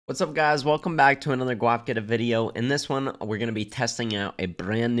What's up, guys? Welcome back to another GwapGettah video. In this one, we're going to be testing out a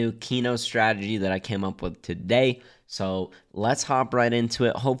brand new Keno strategy that I came up with today. So let's hop right into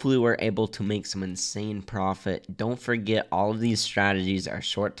it. Hopefully we're able to make some insane profit. Don't forget, all of these strategies are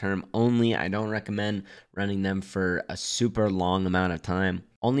short-term only. I don't recommend running them for a super long amount of time.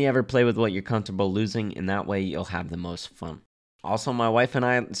 Only ever play with what you're comfortable losing, and that way you'll have the most fun. Also, my wife and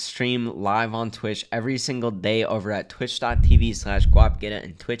I stream live on Twitch every single day over at twitch.tv/GwapGettah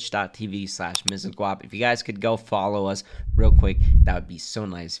and twitch.tv/MrsGwap. If you guys could go follow us real quick, that would be so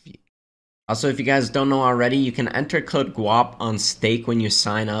nice of you. Also, if you guys don't know already, you can enter code GWAP on Stake when you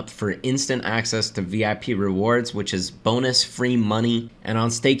sign up for instant access to VIP rewards, which is bonus free money. And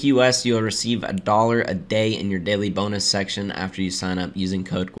on Stake US, you'll receive $1 a day in your daily bonus section after you sign up using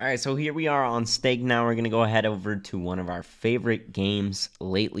code GWAP. Alright, so here we are on Stake now. We're going to go ahead over to one of our favorite games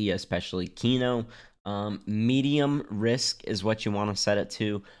lately, especially Keno. Medium risk is what you want to set it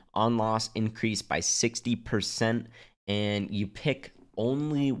to. On loss increase by 60%, and you pick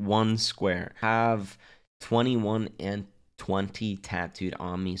only one square. I have 21 and 20 tattooed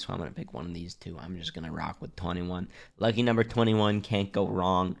on me, so I'm gonna pick one of these two. I'm just gonna rock with 21. Lucky number 21, can't go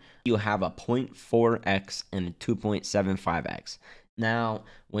wrong. You have a 0.4x and a 2.75x. Now,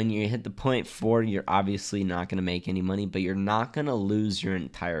 when you hit the 0.4, you're obviously not gonna make any money, but you're not gonna lose your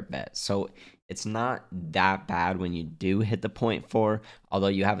entire bet. So it's not that bad when you do hit the 0.4, although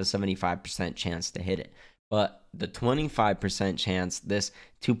you have a 75% chance to hit it. But the 25% chance, this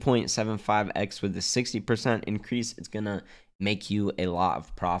 2.75x with the 60% increase, it's going to make you a lot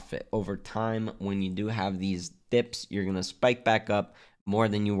of profit. Over time, when you do have these dips, you're going to spike back up more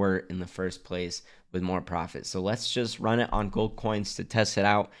than you were in the first place with more profit. So let's just run it on gold coins to test it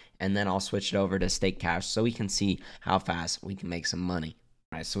out, and then I'll switch it over to stake cash so we can see how fast we can make some money.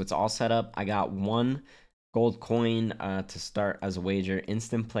 All right, so it's all set up. I got one gold coin to start as a wager.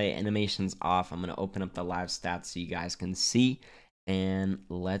 Instant play animations off. I'm going to open up the live stats so you guys can see, and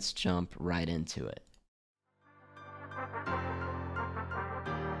let's jump right into it.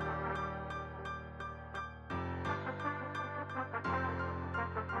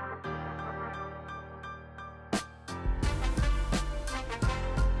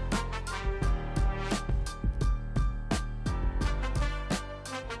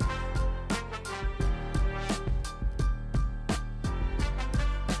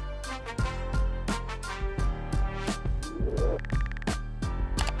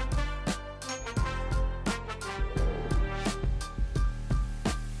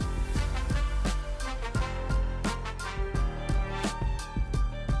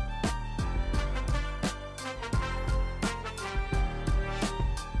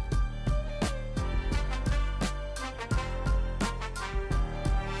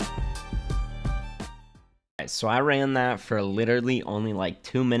 So I ran that for literally only like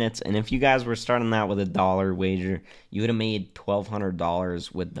 2 minutes, and if you guys were starting that with $1 wager, you would have made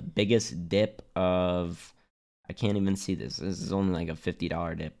 $1,200 with the biggest dip of, I can't even see this. This is only like a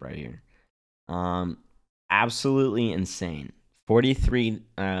 $50 dip right here. Absolutely insane. 43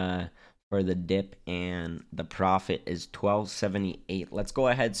 for the dip, and the profit is $12.78. Let's go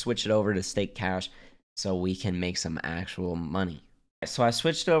ahead, switch it over to stake cash so we can make some actual money. So I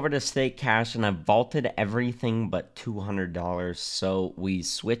switched over to stake cash, and I vaulted everything but $200. So we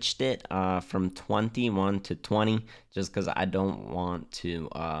switched it from 21 to 20 just because I don't want to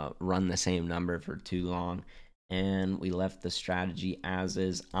run the same number for too long. And we left the strategy as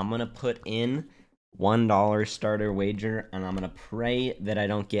is. I'm going to put in $1 starter wager, and I'm going to pray that I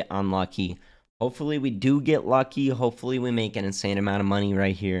don't get unlucky. Hopefully we do get lucky. Hopefully we make an insane amount of money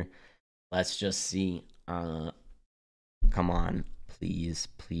right here. Let's just see. Come on. Please,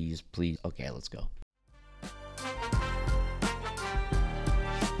 please, please. Okay, let's go.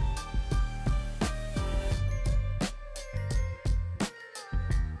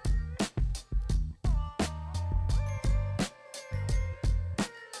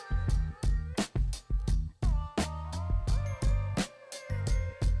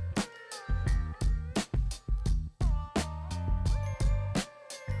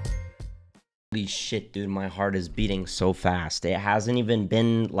 Holy shit, dude, my heart is beating so fast. It hasn't even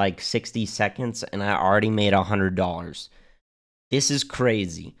been like 60 seconds and I already made $100. This is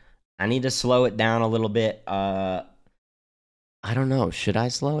crazy. I need to slow it down a little bit. I don't know. Should I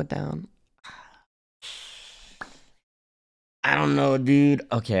slow it down? I don't know, dude.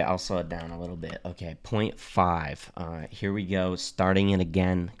 Okay, I'll slow it down a little bit. Okay, 0.5. Here we go. Starting it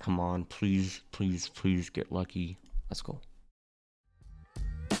again. Come on, please, please, please get lucky. Let's go.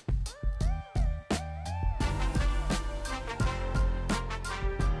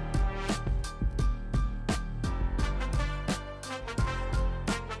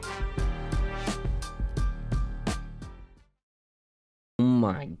 Oh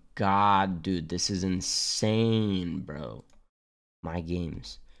my god, dude, this is insane, bro. My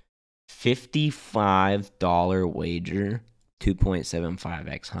games. $55 wager,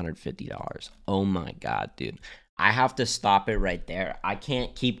 2.75x, $150. Oh my god, dude. I have to stop it right there. I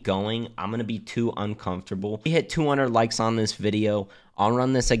can't keep going. I'm going to be too uncomfortable. We hit 200 likes on this video. I'll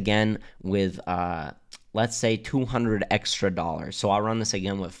run this again with, let's say $200 extra dollars. So I'll run this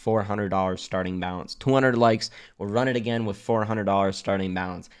again with $400 starting balance. 200 likes. We'll run it again with $400 starting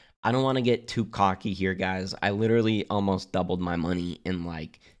balance. I don't want to get too cocky here, guys. I literally almost doubled my money in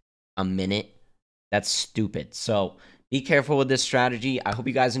like a minute. That's stupid. So be careful with this strategy. I hope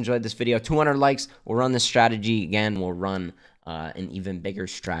you guys enjoyed this video. 200 likes. We'll run this strategy again. We'll run an even bigger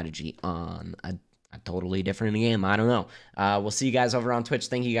strategy on a totally different game. I don't know. We'll see you guys over on Twitch.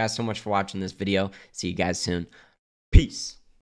 Thank you guys so much for watching this video. See you guys soon. Peace.